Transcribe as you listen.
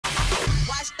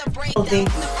Okay.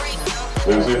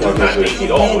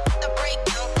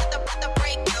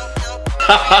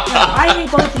 I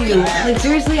hate both of you. Like,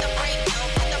 seriously.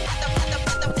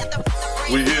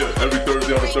 We here every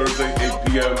Thursday on a Thursday, 8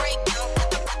 p.m.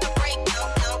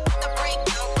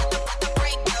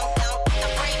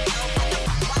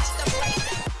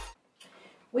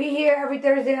 We here every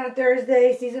Thursday on a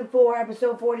Thursday, season 4,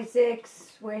 episode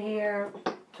 46. We're here.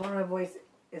 Tone of my voice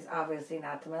is obviously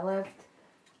not to my left.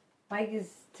 Mike is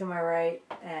to my right,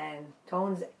 and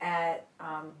Tone's at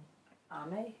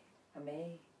Amy.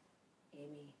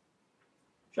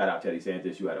 Shout out Teddy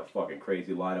Santis. You had a fucking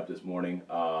crazy lineup this morning.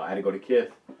 I had to go to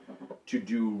Kith to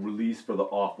do release for the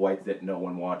Off-Whites that no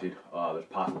one wanted. There's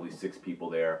possibly 6 people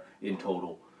there in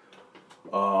total.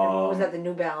 And what was that, the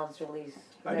New Balance release?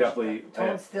 I definitely...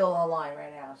 Tone's still online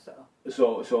right now,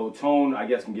 so... So Tone, I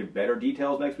guess, can give better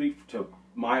details next week. To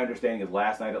my understanding is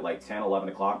last night at like 10, 11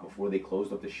 o'clock, before they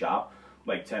closed up the shop,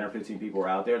 like 10 or 15 people were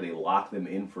out there. They locked them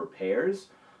in for pairs.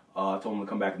 Told them to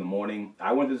come back in the morning.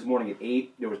 I went this morning at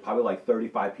 8. There was probably like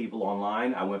 35 people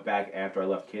online. I went back after I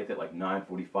left Kith at like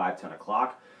 9:45, 10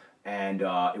 o'clock. And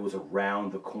it was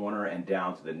around the corner and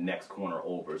down to the next corner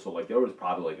over. So like there was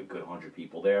probably like a good 100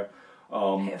 people there.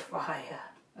 Fire.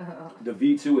 The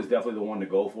V2 is definitely the one to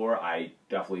go for. I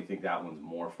definitely think that one's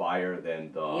more fire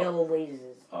than the Yellow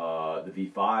Lasers. The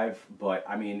V5. But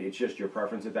I mean, it's just your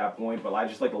preference at that point. But I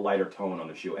just like the lighter tone on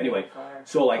the shoe. Anyway,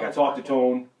 so like I talked to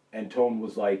Tone, and Tone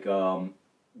was like,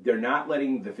 they're not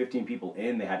letting the 15 people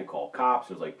in. They had to call cops.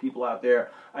 There's like people out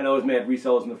there. I know there's mad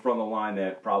resellers in the front of the line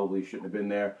that probably shouldn't have been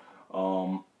there.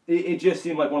 It just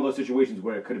seemed like one of those situations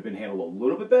where it could have been handled a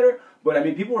little bit better. But, I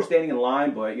mean, people were standing in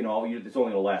line, but, you know, it's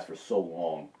only going to last for so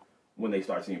long when they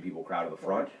start seeing people crowd in the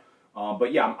front.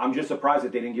 But, yeah, I'm just surprised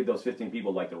that they didn't give those 15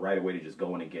 people, like, the right of way to just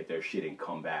go in and get their shit and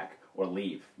come back or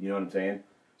leave. You know what I'm saying?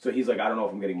 So he's like, I don't know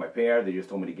if I'm getting my pair. They just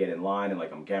told me to get in line and,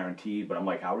 like, I'm guaranteed. But I'm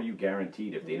like, how are you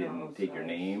guaranteed if they didn't take your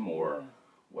name or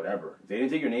whatever? If they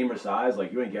didn't take your name or size,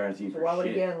 like, you ain't guaranteed for shit. Why would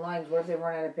he get in line? What if they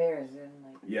run out of pairs? Then,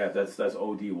 like... Yeah, that's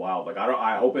OD wild. Like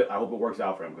I hope it works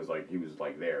out for him because like he was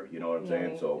like there. You know what I'm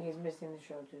saying? So he's missing the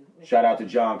show too. Shout out to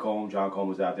John Combe. John Combe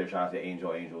was out there. Shout out to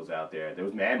Angel. Angel was out there. There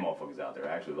was mad motherfuckers out there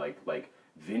actually, like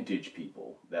vintage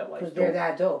people that like because they're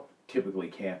that dope. Typically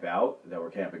camp out that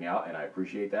were camping out, and I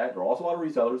appreciate that. There are also a lot of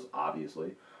resellers,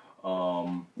 obviously.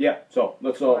 Yeah. So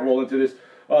let's roll into this.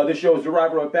 This show is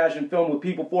derived from a passion film with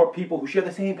people for people who share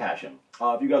the same passion.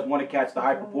 If you guys want to catch the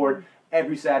Hype Report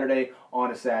every Saturday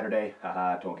on a Saturday,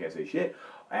 Tone can't say shit,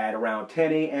 at around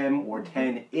 10 a.m. or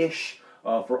 10-ish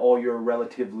for all your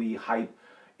relatively hype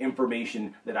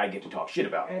information that I get to talk shit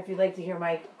about. And if you'd like to hear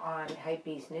Mike on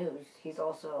Hypebeast News, he's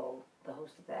also the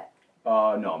host of that.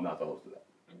 No, I'm not the host of that.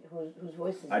 Whose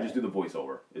voice is that? I just do the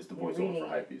voiceover. It's the voiceover for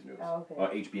Hypebeast News. Oh,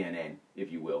 okay. HBNN,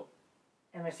 if you will.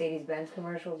 And Mercedes-Benz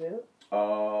commercial too?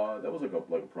 That was like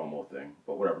a promo thing,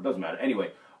 but whatever, it doesn't matter.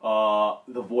 Anyway,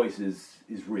 the voice is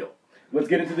real. Let's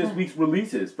get into this week's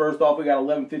releases. First off, we got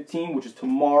 11/15, which is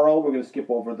tomorrow. We're going to skip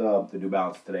over the New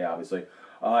Balance today, obviously.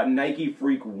 Nike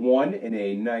Freak 1 in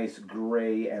a nice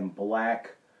gray and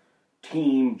black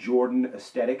Team Jordan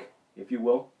aesthetic, if you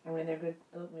will. I mean, they're good.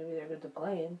 Maybe they're good to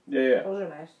play in. Yeah. Those are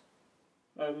nice.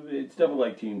 It's definitely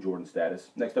like Team Jordan status.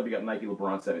 Next up, you got Nike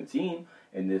LeBron 17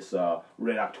 in this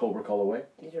Red October colorway.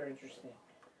 These are interesting.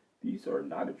 These are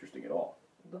not interesting at all.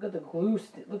 Look at the glue.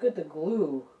 Look at the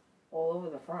glue all over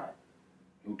the front.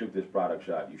 Who took this product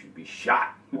shot? You should be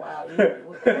shot. Wow, you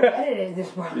edited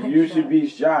this product You should be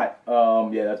shot.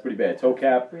 Yeah, that's pretty bad. Toe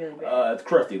cap. Really bad. It's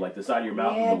crusty, like the side of your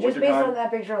mouth in the just wintertime. based on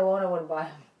that picture alone, I wouldn't buy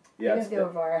them. Yeah, they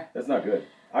were fire. That's not good.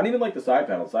 I don't even like the side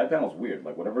panel. The side panel's weird.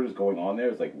 Like, whatever is going on there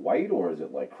is like white, or is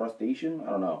it like crustation?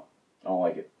 I don't know. I don't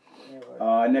like it.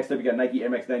 Next up, you got Nike Air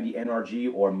Max 90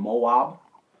 NRG or Moab.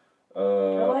 I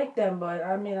like them, but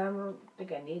I mean, I don't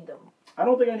think I need them. I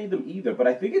don't think I need them either, but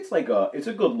I think it's like it's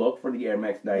a good look for the Air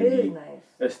Max 90 it is nice.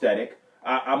 Aesthetic.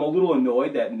 I'm a little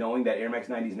annoyed that knowing that Air Max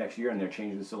 90s next year and they're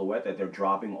changing the silhouette, that they're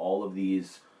dropping all of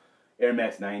these Air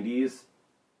Max 90s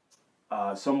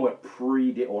somewhat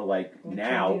or like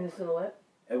now. Changing the silhouette?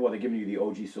 Well, they're giving you the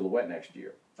OG silhouette next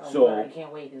year. Oh, so God, I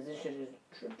can't wait because this shit is.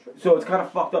 So it's kind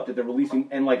of fucked up that they're releasing,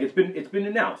 and like it's been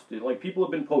announced. Like people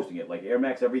have been posting it. Like Air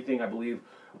Max Everything, I believe,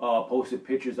 posted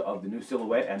pictures of the new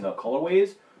silhouette and the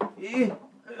colorways.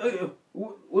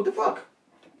 What the fuck?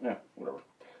 Yeah, whatever.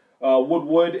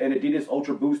 Woodwood and Adidas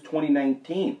Ultra Boost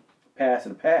 2019. Pass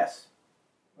and pass.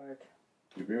 Right.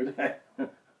 You agree with that?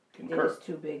 Concur. It's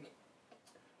too big.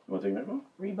 You want to take that one?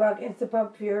 Reebok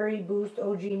Instapump Fury Boost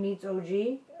OG meets OG.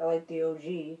 I like the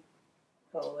OG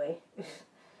colorway.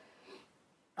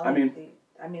 I want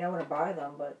to buy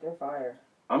them, but they're fire.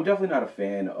 I'm definitely not a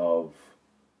fan of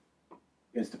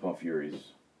Instapump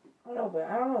Furies. I don't know, but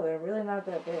I don't know. They're really not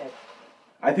that bad.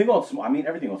 I think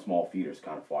everything on small feet is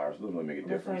kind of fire, so it doesn't really make a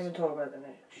difference. Let's not even talk about the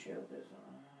next shoe.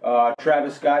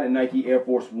 Travis Scott and Nike Air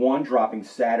Force One dropping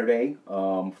Saturday.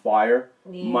 Fire.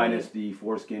 Minus the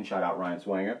foreskin. Shout out Ryan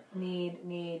Swanger.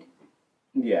 Need.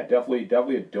 Yeah, definitely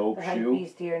a dope the shoe. The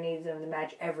Hypebeast here needs them to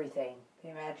match everything.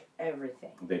 They match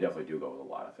everything. They definitely do go with a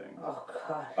lot of things. Oh,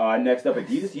 God. Next up,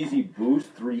 Adidas Yeezy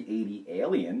Boost 380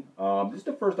 Alien. This is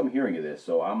the first I'm hearing of this,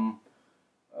 so I'm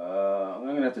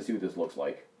going to have to see what this looks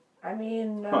like. I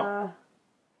mean, I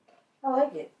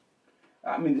like it.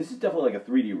 I mean, this is definitely like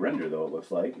a 3D render, though, it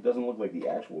looks like. It doesn't look like the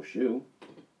actual shoe.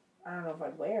 I don't know if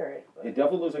I'd wear it. But... It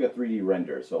definitely looks like a 3D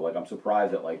render, so, like, I'm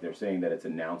surprised that, like, they're saying that it's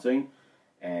announcing.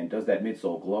 And does that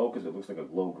midsole glow? Because it looks like a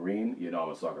glow green. You know I'm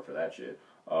a sucker for that shit.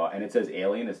 And it says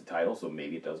Alien as the title, so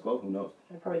maybe it does glow. Who knows?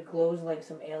 It probably glows like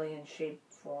some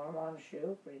alien-shaped form on the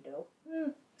shoe. Pretty dope.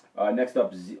 Yeah. Next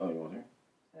up, you want there?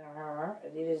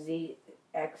 Adidas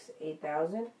ZX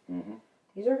 8000. Mm-hmm.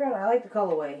 These are good. I like the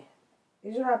colorway.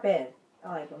 These are not bad.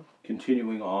 I like them.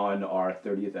 Continuing on our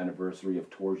 30th anniversary of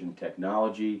Torsion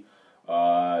Technology,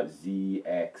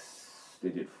 ZX, they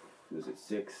did, was it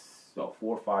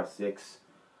 4, 5, 6,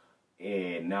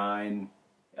 and 9,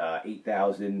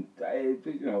 8,000,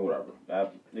 you know, whatever.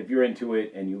 If you're into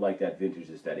it and you like that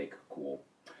vintage aesthetic, cool.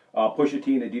 Pusha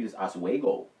T and Adidas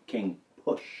Ozweego, King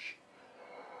Push.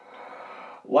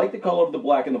 Like the color of the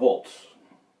black and the Volts.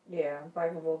 Yeah,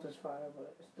 Black and Volt is fire,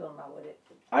 but still not with it.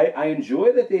 I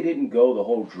enjoy that they didn't go the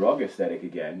whole drug aesthetic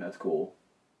again. That's cool.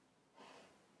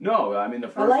 No, I mean the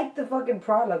first... I like the fucking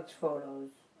product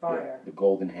photos. Fire. Yeah, the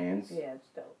golden hands. Yeah, it's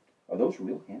dope. Are those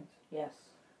real hands? Yes.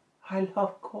 I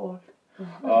love gold.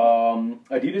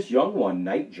 Adidas Young One,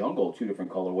 Night Jungle, 2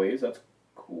 different colorways. That's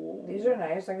cool. These are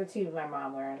nice. I could see my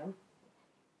mom wearing them.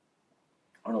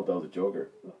 I don't know if that was a joker.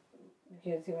 You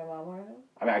can't see my mom wearing them?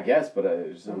 I mean, I guess, but...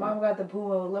 my mom got the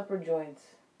Puma leopard joints.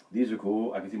 These are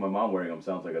cool. I can see my mom wearing them.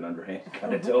 Sounds like an underhand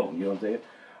kind of tone. You know what I'm saying?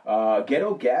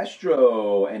 Ghetto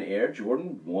Gastro and Air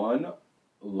Jordan 1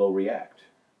 Low React.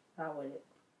 Not with it.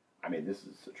 I mean, this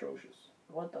is atrocious.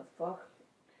 What the fuck?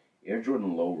 Air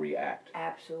Jordan Low React.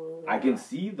 Absolutely. I can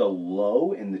see the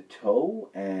low in the toe,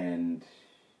 and that's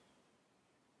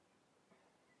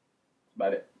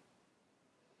about it.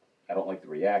 I don't like the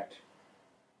React.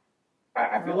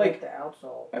 I feel like the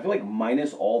outsole. I feel like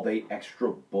minus all the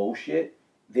extra bullshit,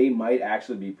 they might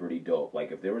actually be pretty dope.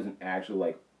 Like if there was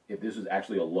if this was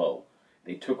actually a low,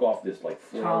 they took off this like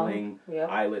flailing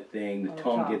eyelet thing, the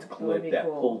tongue gets clipped, that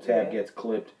pull tab gets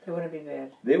clipped. They wouldn't be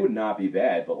bad. They would not be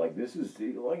bad, but like this is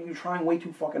like you're trying way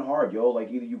too fucking hard, yo.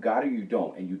 Like either you got it or you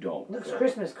don't, and you don't. Looks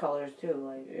Christmas colors too,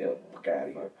 like yeah, fuck out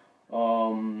of here.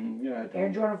 Yeah. Air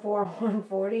Jordan 4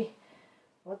 140.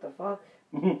 What the fuck?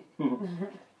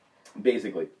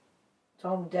 Basically.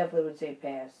 Tom definitely would say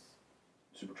pass.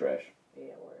 Super trash.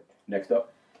 Yeah, word. Next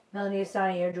up. Melanie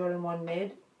Eshani Air Jordan 1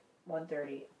 mid,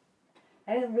 130.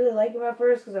 I didn't really like him at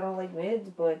first because I don't like mids,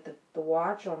 but the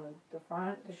watch on the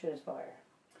front, this shit is fire.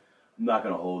 I'm not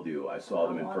going to hold you. I saw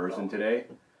them in person today.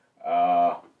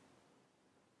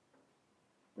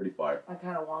 Pretty fire. I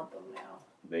kind of want them now.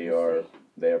 They are.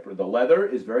 The leather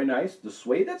is very nice. The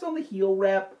suede that's on the heel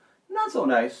wrap, not so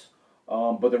nice.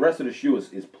 But the rest of the shoe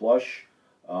is plush.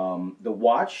 The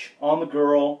watch on the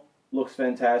girl looks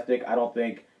fantastic. I don't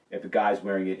think if the guy's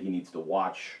wearing it, he needs to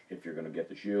watch if you're going to get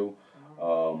the shoe.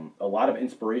 A lot of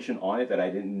inspiration on it that I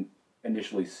didn't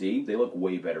initially see. They look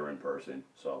way better in person.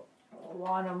 So, I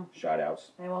want them. Shout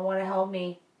outs. Anyone want to help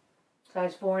me?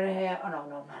 Size 4.5. Oh, no,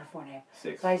 not 4.5.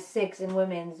 6. Size 6 in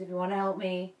women's. If you want to help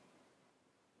me.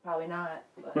 Probably not.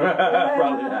 But.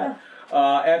 Probably not.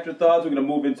 Afterthoughts, we're going to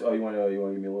move into... Oh, you want to give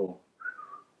me a little...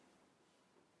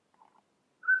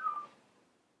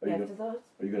 Are you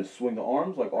going to swing the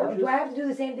arms like arches? Do I have to do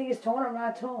the same thing as Tone? I'm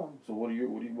not Tone. So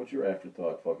what's your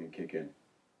afterthought fucking kick in?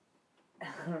 I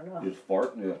don't know. You just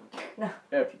fart? Yeah. No.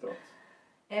 Afterthoughts.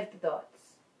 Afterthoughts.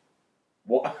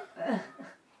 What?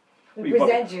 We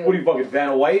present you. What are you fucking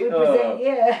Vanna White? We present,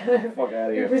 yeah. Fuck out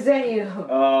of here. We present you.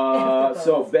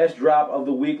 So best drop of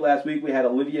the week last week we had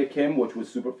Olivia Kim, which was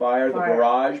super fire. The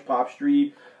Garage, Pop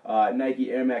Street, Nike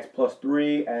Air Max Plus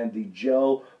 3, and the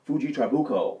Gel Fuji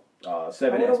Trabuco.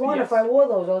 7 I would have won SPS. if I wore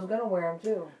those. I was going to wear them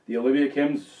too. The Olivia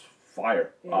Kim's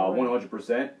fire. Yeah,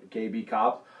 100%. KB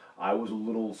Cop. I was a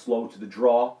little slow to the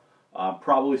draw.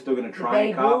 Probably still going to try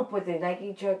and cop. Boop with the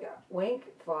Nike check wink,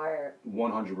 fire.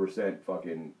 100%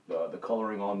 fucking the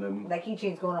coloring on them. That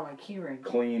keychain's going on my keyring.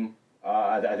 Clean.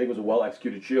 I think it was a well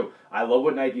executed shoe. I love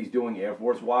what Nike's doing Air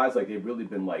Force wise. Like they've really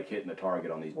been like hitting the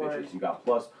target on these bitches. You got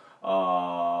plus The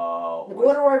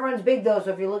corduroy run's big though,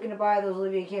 so if you're looking to buy those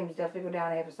Olivia Kims, definitely go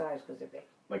down half a size because they're big.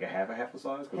 Like a half a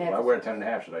size? Because if Half I a wear a size.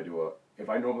 10.5, should I do a... If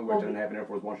I normally wear 10.5 in Air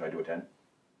Force One, should I do a 10?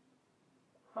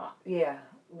 Huh. Yeah,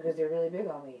 because they're really big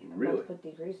on me. I'm Really? about to put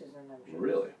decreases in them. Shoes.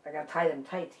 Really? I gotta tie them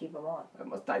tight to keep them on. I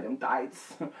must tie them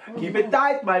tights. Keep it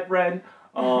tight, my friend.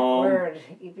 Word,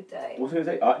 keep it tight. What was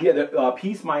I going to say? Yeah, the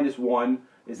Peace -1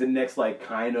 is the next, like,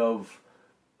 kind of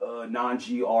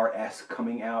non-GRS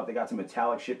coming out. They got some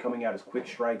metallic shit coming out as quick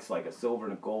strikes, like a silver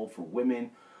and a gold for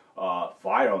women.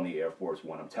 Fire on the Air Force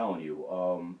One, I'm telling you.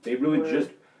 They really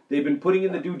they've been putting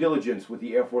in the due diligence with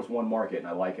the Air Force One market, and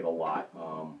I like it a lot.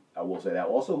 I will say that.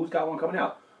 Also, who's got one coming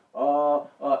out?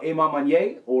 Imam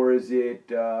Manier, or is it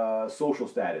Social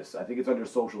Status? I think it's under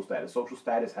Social Status. Social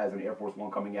Status has an Air Force One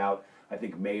coming out. I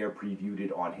think Mayer previewed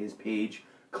it on his page.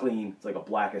 Clean. It's like a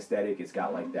black aesthetic. It's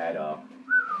got like that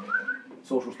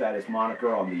Social Status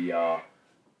moniker on the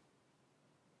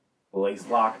lace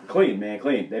lock. Clean, man,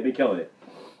 clean. They've been killing it.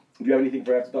 Do you have anything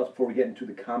for Afterthoughts before we get into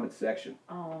the comment section?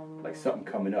 Like something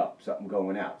coming up, something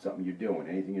going out, something you're doing,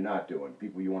 anything you're not doing,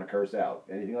 people you want to curse out,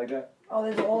 anything like that? Oh,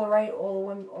 there's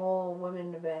all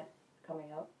women event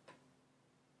coming up.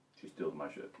 She steals my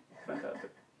shit.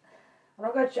 Fantastic.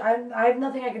 I have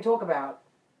nothing I can talk about.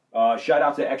 Shout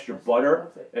out to Extra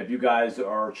Butter. If you guys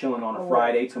are chilling on a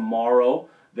Friday, tomorrow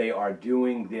they are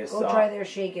doing this. Go try their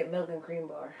shake at Milk and Cream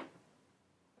Bar.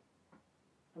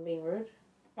 I'm being rude?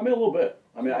 I mean, a little bit.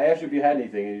 I mean, I asked you if you had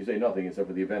anything, and you say nothing except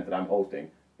for the event that I'm hosting.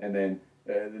 And then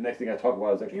the next thing I talk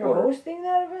about is Extra Butter. You're hosting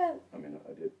that event? I mean,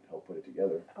 I did help put it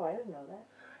together. Oh, I didn't know that.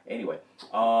 Anyway,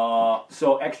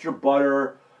 so Extra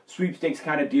Butter sweepstakes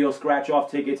kind of deal. Scratch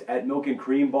off tickets at Milk and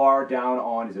Cream Bar down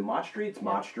on, is it Mott Street? It's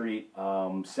Mott Street,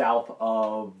 south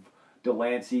of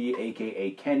Delancey,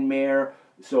 a.k.a. Kenmare.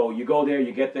 So you go there,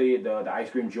 you get the ice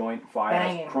cream joint,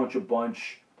 Firehouse, crunch a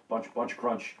bunch of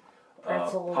crunch.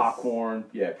 Pretzels. Popcorn,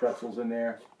 pretzels in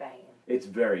there. It's banging. It's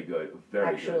very good,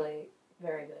 very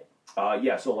very good.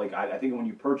 Yeah, so like I think when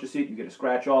you purchase it, you get a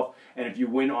scratch off, and if you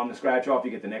win on the scratch off,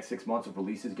 you get the next 6 months of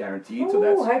releases guaranteed. Ooh, so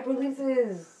that's hype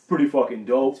releases. Pretty fucking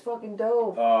dope. It's fucking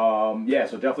dope. Yeah,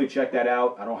 so definitely check that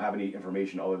out. I don't have any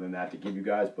information other than that to give you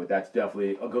guys, but that's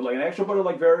definitely a good, like an Extra Butter,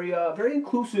 like very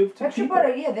inclusive to Extra people.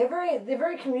 Butter, yeah, they're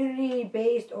very community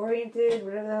based, oriented,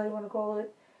 whatever the hell you want to call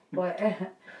it. But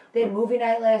they had movie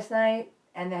night last night,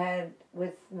 and they had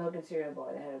with Milk and Cereal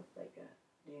Bar. They had like a.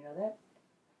 Do you know that?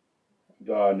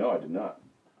 No, I did not.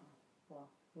 Well,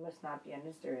 you must not be on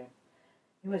Instagram.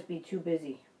 You must be too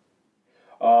busy.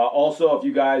 Also, if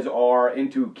you guys are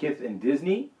into Kith and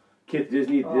Disney, Kith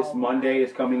Disney this Monday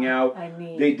is coming out.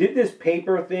 They did this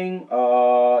paper thing.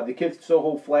 The Kith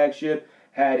Soho flagship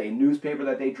had a newspaper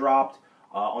that they dropped.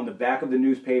 On the back of the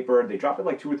newspaper, they dropped it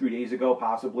like 2 or 3 days ago,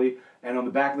 possibly. And on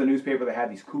the back of the newspaper, they had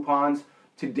these coupons.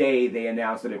 Today, they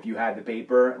announced that if you had the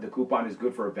paper, the coupon is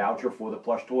good for a voucher for the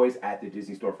plush toys at the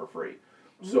Disney store for free.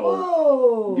 So,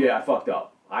 whoa! Yeah, I fucked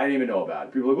up. I didn't even know about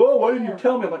it. People are like, "Oh, why didn't you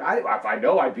tell me?" I'm like, if I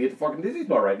know, I'd be at the fucking Disney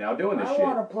store right now doing this shit. I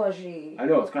want a plushie. I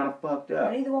know, it's kind of fucked up.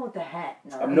 I need the one with the hat.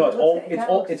 No,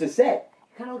 it's a set.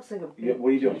 It kind of looks like a big what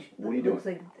are you doing? What are you doing? It looks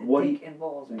like dick and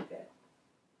balls right there.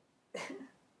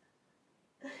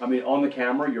 I mean, on the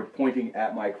camera, you're pointing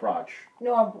at my crotch.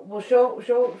 No, we'll show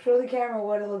the camera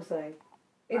what it looks like.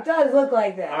 It does look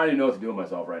like that. I don't even know what to do with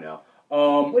myself right now.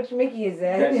 Which Mickey is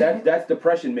that? That's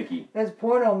Depression Mickey. That's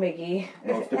Porno Mickey.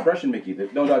 No, it's Depression Mickey.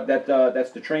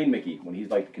 That's the train Mickey when he's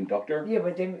like the conductor. Yeah,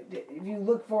 but if you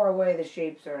look far away, the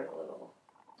shapes are a little.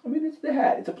 I mean, it's the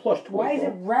hat. It's a plush toy. Why is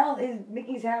it round?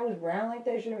 Mickey's hat was round like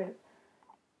that? Should have been.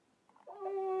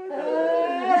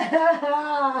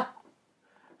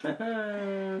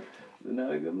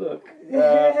 Not a good look.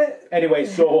 Anyway,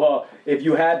 so if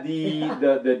you had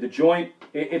the joint,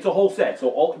 it's a whole set.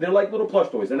 So they're like little plush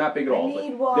toys. They're not big at all. I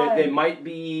need one. They might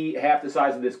be half the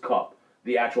size of this cup,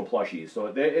 the actual plushies. So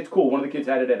it's cool. One of the kids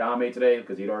had it at Ame today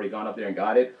because he'd already gone up there and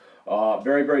got it.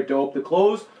 Very, very dope. The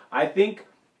clothes, I think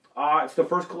it's the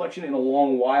first collection in a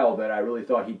long while that I really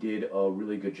thought he did a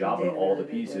really good job on all the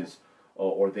pieces.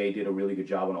 Or they did a really good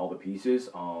job on all the pieces.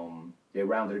 They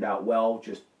rounded it out well,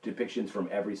 just depictions from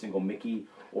every single Mickey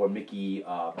or Mickey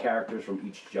characters from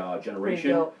each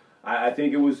generation. I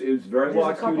think it was very well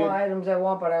executed. There's a couple items I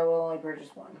want, but I will only purchase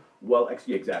one. Well,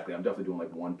 yeah, exactly. I'm definitely doing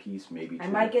like one piece, maybe two. I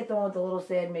might get the one with the little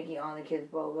sad Mickey on the kid's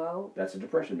BOGO. That's a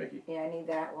Depression Mickey. Yeah, I need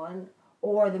that one.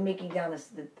 Or the Mickey down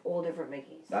the all different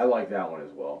Mickeys. I like that one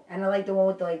as well. And I like the one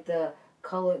with the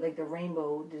color, like the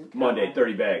rainbow. Monday,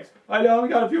 30 bags. I know, we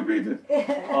got a few pieces.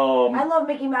 I love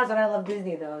Mickey Mouse and I love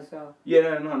Disney though, so.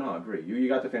 Yeah, no, I agree. You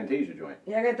got the Fantasia joint.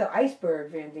 Yeah, I got the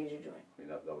iceberg Fantasia joint. I mean,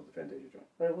 that was the Fantasia joint.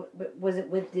 But was it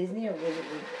with Disney or was it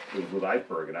with? It was with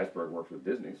Iceberg, and Iceberg works with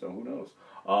Disney, so who knows?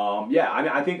 Yeah, I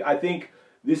mean, I think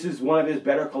this is one of his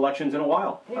better collections in a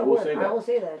while. Yeah, I will say that. I will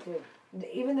say that too.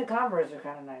 Even the Converse are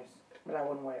kind of nice, but I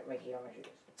wouldn't wear it Mickey on my shoes.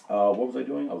 What was I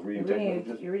doing? I was reading text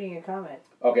messages. You're reading a comment.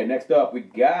 Okay, next up, we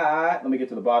got, let me get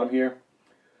to the bottom here.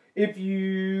 If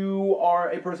you are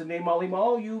a person named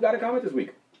MaallyMall, you got a comment this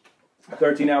week.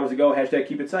 13 hours ago, hashtag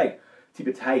Keepittight.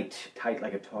 Keepittight, tight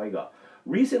like a tiger.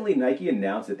 Recently, Nike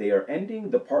announced that they are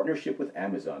ending the partnership with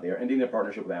Amazon. They are ending their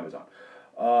partnership with Amazon.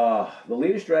 The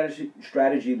latest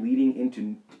strategy leading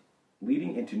into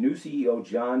new CEO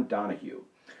John Donahue.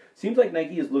 Seems like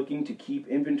Nike is looking to keep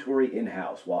inventory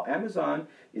in-house. While Amazon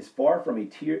is far from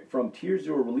tier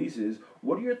 0 releases,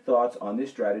 what are your thoughts on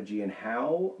this strategy and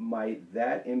how might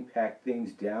that impact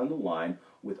things down the line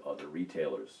with other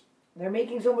retailers? They're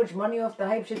making so much money off the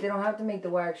hype shit, they don't have to make the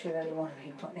whack shit anymore to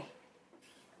make money.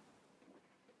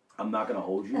 I'm not going to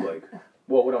hold you like...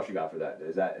 Well, what else you got for that?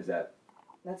 Is that...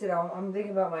 That's it. I'm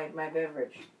thinking about my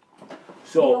beverage.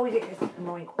 So... You always get this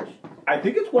annoying question. I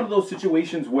think it's one of those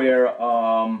situations where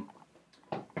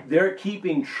they're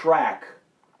keeping track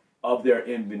of their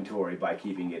inventory by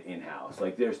keeping it in-house.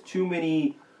 Like, there's too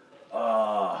many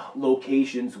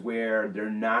locations where they're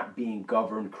not being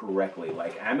governed correctly.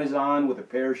 Like, Amazon with a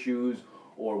pair of shoes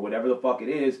or whatever the fuck it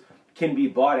is can be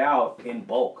bought out in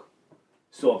bulk.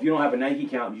 So if you don't have a Nike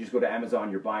account, you just go to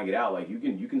Amazon, you're buying it out. Like,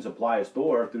 you can supply a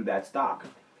store through that stock.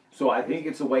 So I think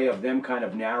it's a way of them kind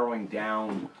of narrowing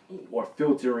down or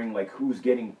filtering like who's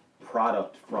getting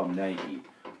product from Nike.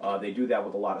 They do that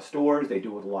with a lot of stores. They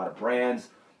do it with a lot of brands.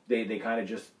 They kind of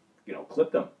just,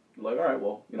 clip them. Like, all right,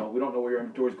 well, we don't know where your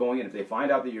inventory is going. And if they find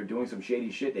out that you're doing some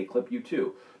shady shit, they clip you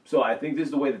too. So I think this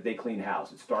is the way that they clean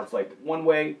house. It starts like one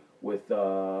way with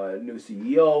new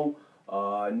CEO,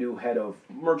 new head of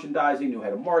merchandising, new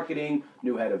head of marketing,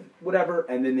 new head of whatever,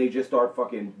 and then they just start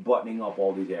fucking buttoning up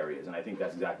all these areas, and I think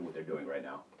that's exactly what they're doing right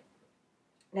now.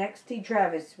 Next, T.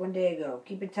 Travis, one day ago.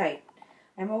 Keep it tight.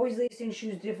 I'm always lacing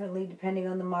shoes differently depending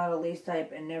on the model, lace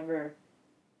type, and never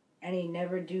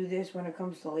do this when it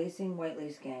comes to lacing. White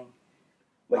lace gang.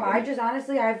 Like I just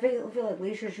honestly, I feel like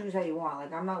lace your shoes how you want.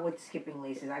 Like I'm not with skipping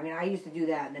laces. I mean, I used to do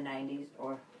that in the '90s,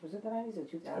 or was it the '90s or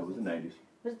 2000s? It was the '90s.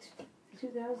 Was it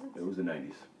 2000s? It was the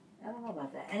 '90s. I don't know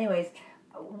about that. Anyways,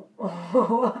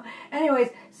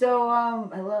 so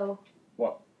hello.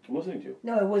 What? I'm listening to you.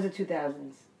 No, it was the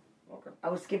 2000s. Okay. I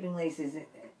was skipping laces.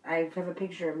 I have a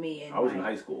picture of me. I was in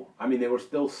high school. I mean, they were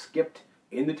still skipped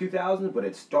in the 2000s, but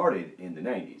it started in the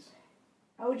 '90s.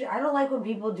 I don't like when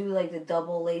people do like the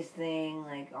double lace thing,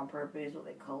 like on purpose, or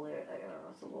they color it. Like, I don't know,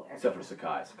 it's a little extra. Except for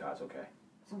Sakai. Sakai's okay.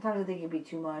 Sometimes I think it'd be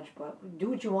too much, but do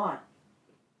what you want.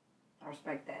 I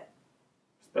respect that.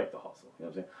 Respect the hustle. You know what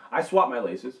I'm saying? I swap my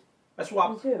laces. I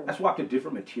swapped to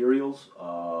different materials.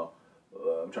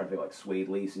 I'm trying to think like suede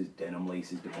laces, denim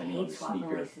laces, depending on the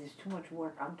sneaker. Laces. It's too much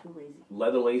work. I'm too lazy.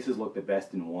 Leather laces look the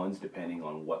best in ones, depending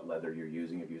on what leather you're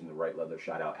using. If you're using the right leather,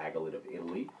 shout out Agilent of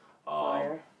Italy.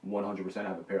 100%. I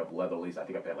have a pair of leather laces. I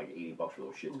think I paid like $80 for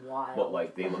those shits. Wow. But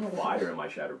like they look fire in my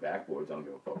shattered backboards. I don't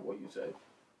give a fuck what you say.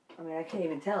 I mean, I can't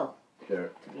even tell. To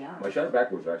be honest. My shattered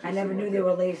backboards are actually. I never knew they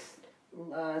were lace,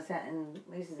 satin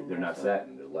laces. They're not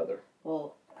satin. They're leather.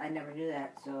 Well, I never knew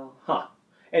that. So. Huh.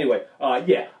 Anyway,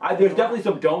 yeah, there's definitely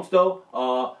some don'ts though.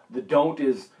 The don't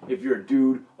is if you're a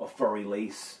dude, a furry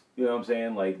lace. You know what I'm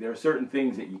saying? Like there are certain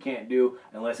things that you can't do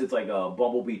unless it's like a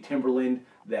Bumblebee Timberland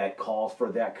that calls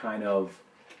for that kind of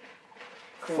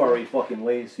furry fucking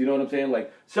lace. You know what I'm saying?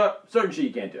 Like certain shit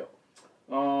you can't do.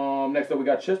 Next up we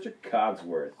got Chester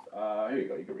Cogsworth. Here you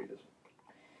go. You can read this.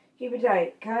 Keep it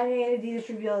tight. Kanye and Adidas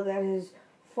revealed that his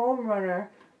foam runner,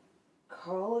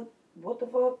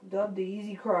 dubbed the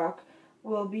Yeezy Croc,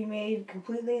 will be made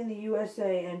completely in the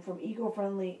USA and from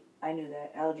eco-friendly, I knew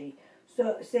that, algae.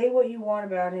 So say what you want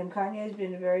about him. Kanye has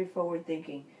been very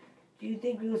forward-thinking. Do you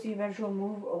think we will see eventual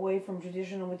move away from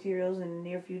traditional materials in the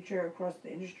near future across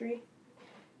the industry?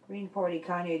 Green Party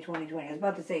Kanye 2020. I was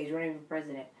about to say he's running for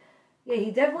president. Yeah,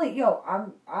 he definitely.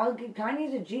 I'll give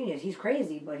Kanye's a genius. He's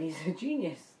crazy, but he's a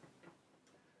genius.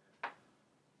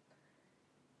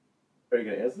 Are you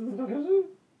gonna answer this question?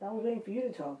 I was waiting for you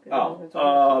to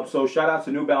talk. So shout out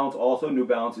to New Balance. Also, New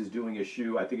Balance is doing a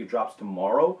shoe. I think it drops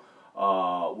tomorrow.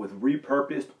 With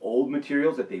repurposed old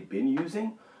materials that they've been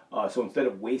using. So instead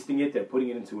of wasting it, they're putting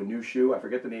it into a new shoe. I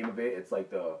forget the name of it. It's like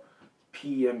the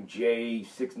PMJ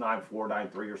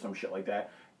 69493 or some shit like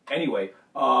that. Anyway,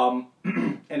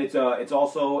 And it's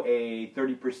also a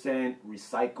 30%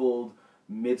 recycled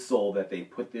midsole that they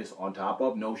put this on top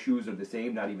of. No shoes are the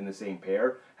same, not even the same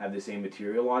pair, have the same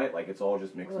material on it. Like, it's all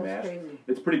just mix and match. Crazy.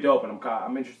 It's pretty dope, and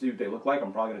I'm interested to see what they look like.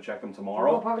 I'm probably going to check them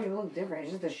tomorrow. They'll probably look different.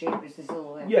 It's just the shape, it's the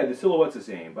silhouette. Yeah, the silhouette's the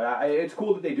same, but it's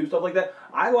cool that they do stuff like that.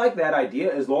 I like that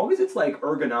idea as long as it's, like,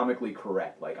 ergonomically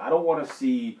correct. Like, I don't want to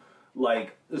see,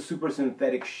 like, a super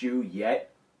synthetic shoe yet.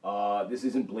 This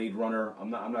isn't Blade Runner. I'm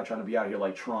not trying to be out here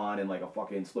like Tron and like a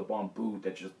fucking slip-on boot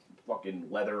that's just fucking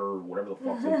leather or whatever the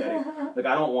fuck synthetic. Like,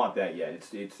 I don't want that yet.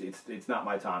 It's not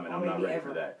my time, and I'm not ready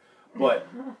for that. But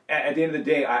at the end of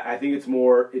the day, I think it's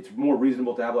more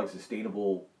reasonable to have like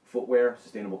sustainable footwear,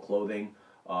 sustainable clothing,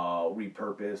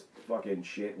 repurposed fucking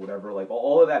shit, whatever. Like,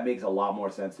 all of that makes a lot more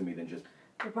sense to me than just.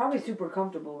 They're probably super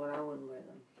comfortable, but I wouldn't wear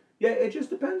them. Yeah, it just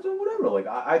depends on whatever. Like,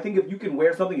 I think if you can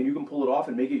wear something and you can pull it off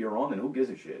and make it your own, then who gives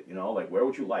a shit? You know, like, wear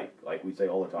what you like we say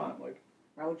all the time. Like,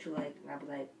 wear what you like, not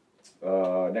like.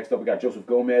 Next up, we got Joseph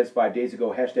Gomez, 5 days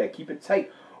ago, hashtag keep it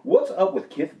tight. What's up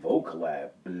with Kith Vogue collab?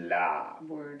 Blah.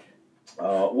 Word.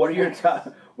 What are your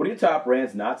top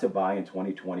brands not to buy in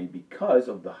 2020 because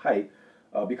of the hype?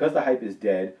 Because the hype is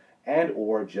dead and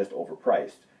or just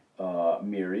overpriced.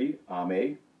 Miri,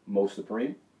 Ame, Most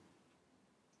Supreme.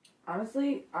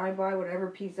 Honestly, I buy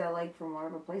whatever piece I like from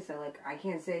whatever place I like. I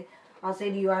can't say. I'll say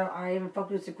to you, I haven't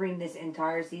fucked with Supreme this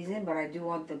entire season, but I do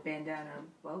want the bandana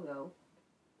logo.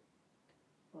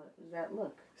 What does that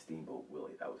look? Steamboat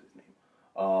Willie, that was his name.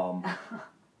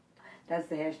 That's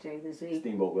the hashtag this week.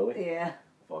 Steamboat Willie? Yeah.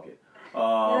 Fuck it.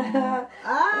 I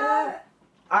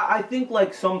think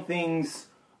like some things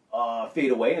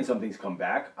fade away and some things come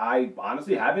back. I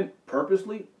honestly haven't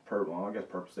purposely,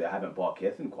 I haven't bought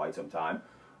Kith in quite some time.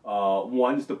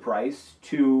 One's the price,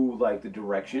 two, like the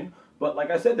direction. But like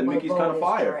I said, the Mickey's kind of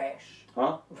fire. Trash.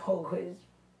 Huh? Vogue is.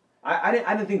 I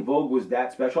didn't think Vogue was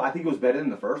that special. I think it was better than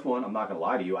the first one. I'm not gonna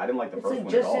lie to you. I didn't like the first one at all.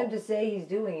 It's just him to say he's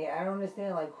doing it. I don't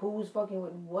understand. Like, who's fucking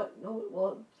with what? No,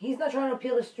 well, he's not trying to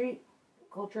appeal to street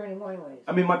culture anymore, anyways.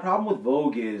 I mean, my problem with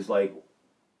Vogue is like,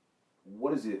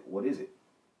 what is it? What is it?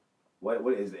 What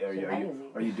is it?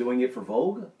 Are you doing it for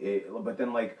Vogue? But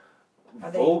then like,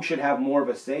 Vogue should have more of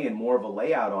a say and more of a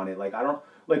layout on it. Like, I don't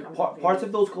like parts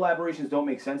of those collaborations don't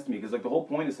make sense to me because like the whole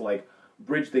point is to like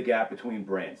bridge the gap between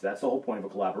brands. That's the whole point of a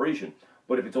collaboration.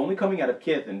 But if it's only coming out of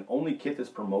Kith and only Kith is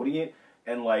promoting it,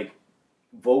 and like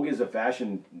Vogue is a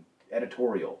fashion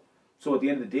editorial, so at the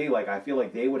end of the day, like I feel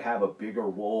like they would have a bigger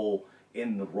role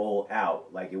in the rollout.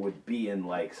 Like it would be in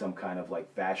like some kind of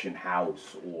like fashion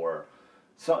house or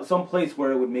some place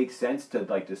where it would make sense to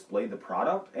like display the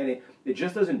product, and it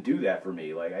just doesn't do that for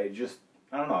me. Like I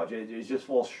don't know, it just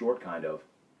falls short kind of.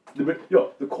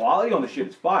 The quality on the shit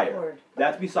is fire. Lord.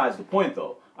 That's besides the point,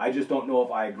 though. I just don't know if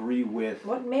I agree with.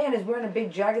 What man is wearing a big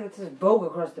jacket that says Vogue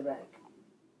across the back?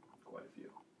 Quite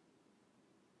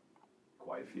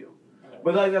a few.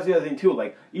 But like that's the other thing too.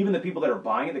 Like even the people that are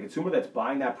buying it, the consumer that's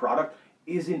buying that product,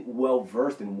 isn't well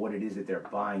versed in what it is that they're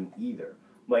buying either.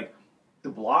 Like the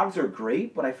blogs are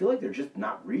great, but I feel like they're just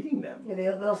not reading them. Yeah,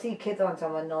 they'll see Kith on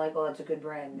someone and they're like, oh, that's a good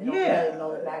brand. They don't really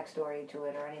know the backstory to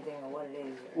it or anything or what it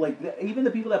is. Like, even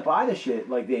the people that buy the shit,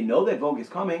 like, they know that Vogue is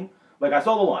coming. Like, I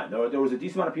saw the line. There was a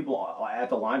decent amount of people at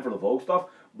the line for the Vogue stuff,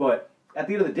 but at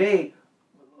the end of the day,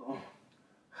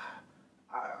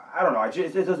 I don't know.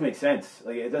 It doesn't make sense.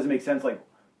 Like, it doesn't make sense. Like,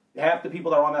 half the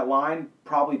people that are on that line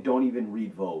probably don't even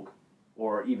read Vogue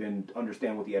or even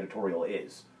understand what the editorial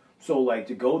is. So, like,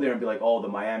 to go there and be like, oh, the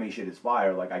Miami shit is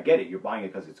fire, like, I get it. You're buying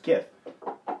it because it's Kith.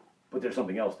 But there's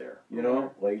something else there, you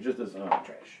know? Like, it just doesn't...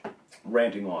 trash.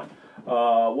 Ranting on.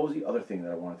 What was the other thing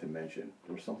that I wanted to mention?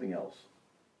 There was something else.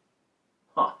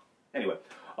 Huh. Anyway,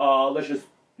 let's just...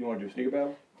 You want to do a sneaker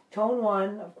battle? Tone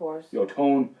won, of course. Yo,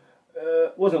 Tone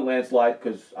wasn't landslide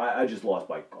because I just lost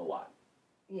by a lot.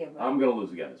 Yeah, but... I'm going to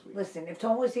lose again this week. Listen, if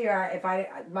Tone was here,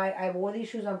 I wore these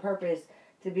shoes on purpose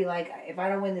to be like, if I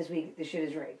don't win this week, this shit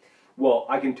is rigged. Well,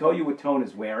 I can tell you what Tone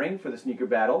is wearing for the sneaker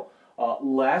battle.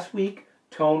 Last week,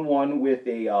 Tone won with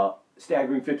a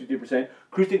staggering 52%.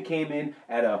 Kristen came in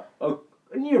at a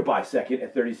nearby second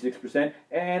at 36%,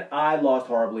 and I lost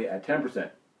horribly at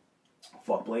 10%.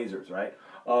 Fuck Blazers, right?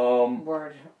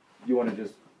 Word. You want to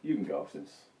just... You can go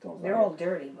since Tone's They're all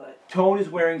dirty, but... Tone is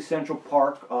wearing Central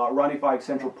Park, Ronnie Fieg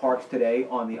Central Parks today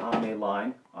on the Ame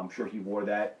line. I'm sure he wore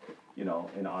that, you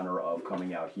know, in honor of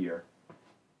coming out here.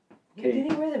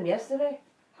 Did he wear them yesterday?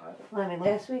 I mean,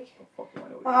 last week?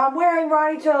 I'm wearing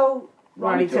Ronnie Toe.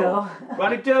 Ronnie Toe.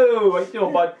 Ronnie Toe. How you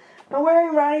doing, bud? I'm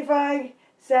wearing Ronnie Fieg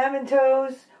Salmon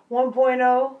Toes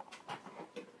 1.0.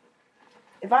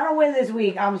 If I don't win this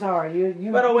week, I'm sorry.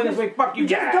 If I don't win this week, fuck you, You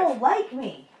just don't like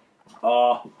me.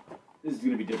 This is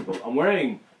going to be difficult. I'm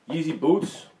wearing Yeezy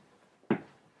Boots. I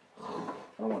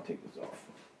don't want to take this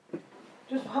off.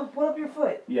 Just put up your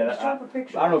foot. Yeah, just show up a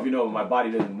picture. I don't know if you know, but my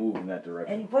body doesn't move in that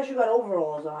direction. And plus you got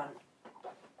overalls on. I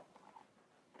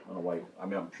don't know why. I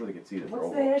mean, I'm sure they can see this. What's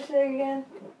the hashtag again?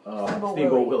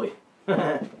 Steamboat Willie.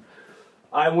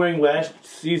 I'm wearing last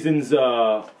season's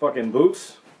fucking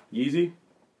boots. Yeezy.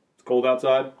 It's cold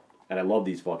outside, and I love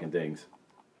these fucking things.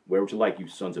 Wear what you like, you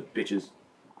sons of bitches.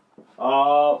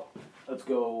 Let's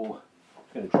go.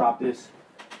 I'm gonna drop this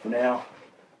for now.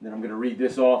 And then I'm gonna read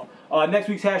this off. Next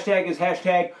week's hashtag is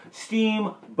hashtag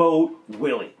Steamboat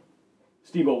Willie.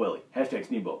 Steamboat Willie. Hashtag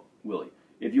Steamboat Willie.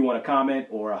 If you want to comment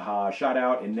or shout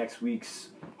out in next week's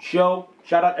show,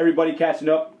 shout out everybody catching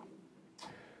up.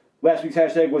 Last week's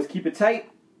hashtag was Keepittight.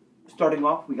 Starting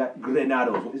off, we got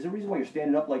Grenados. Is there a reason why you're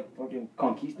standing up like fucking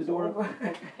conquistador?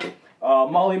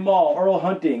 MaallyMall, Earl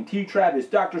Hunting, T. Travis,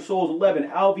 Dr. Souls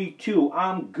 11, Alv 2,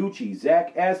 I'm Gucci,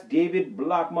 Zack S, David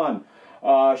Blackmon,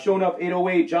 Showing Up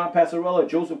 808, John Passarella,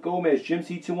 Joseph Gomez, Jim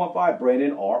C215,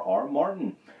 Brandon R.R.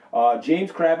 Martin.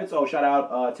 James Kravitz, shout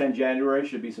out 10 January,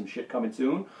 should be some shit coming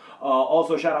soon.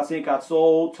 Also shout out St. Got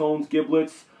Soul, Tones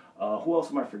Giblets. Who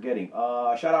else am I forgetting?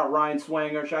 Shout out Ryan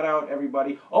Swanger, shout out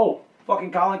everybody. Oh,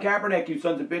 fucking Colin Kaepernick, you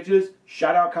sons of bitches.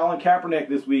 Shout out Colin Kaepernick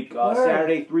this week,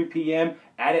 Saturday, 3 p.m.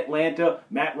 at Atlanta.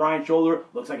 Matt Ryan shoulder,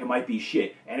 looks like it might be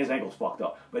shit, and his ankle's fucked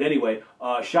up. But anyway,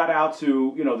 shout out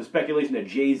to, the speculation that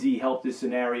Jay-Z helped this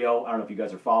scenario. I don't know if you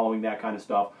guys are following that kind of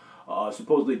stuff.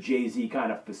 Supposedly Jay-Z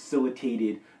kind of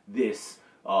facilitated this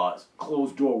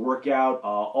closed door workout.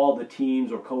 All the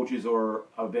teams or coaches are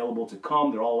available to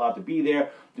come. They're all allowed to be there.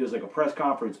 There's like a press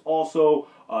conference also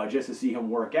just to see him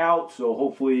work out. So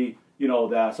hopefully,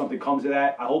 that something comes of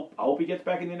that. I hope he gets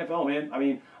back in the NFL, man. I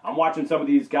mean, I'm watching some of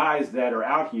these guys that are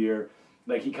out here.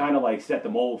 Like, he kind of like set the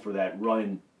mold for that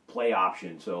run play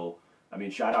option. So, I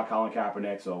mean, shout out Colin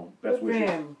Kaepernick. So, best wishes.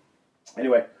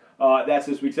 Anyway, that's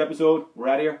this week's episode. We're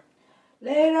out of here.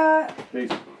 Later.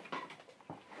 Peace.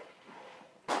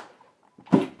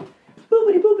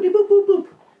 Boopity boopity boop boop boop.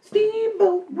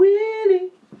 Steamboat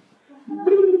Willie.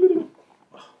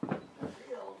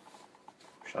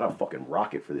 Shout out fucking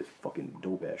Rocket for this fucking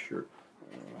dope ass shirt.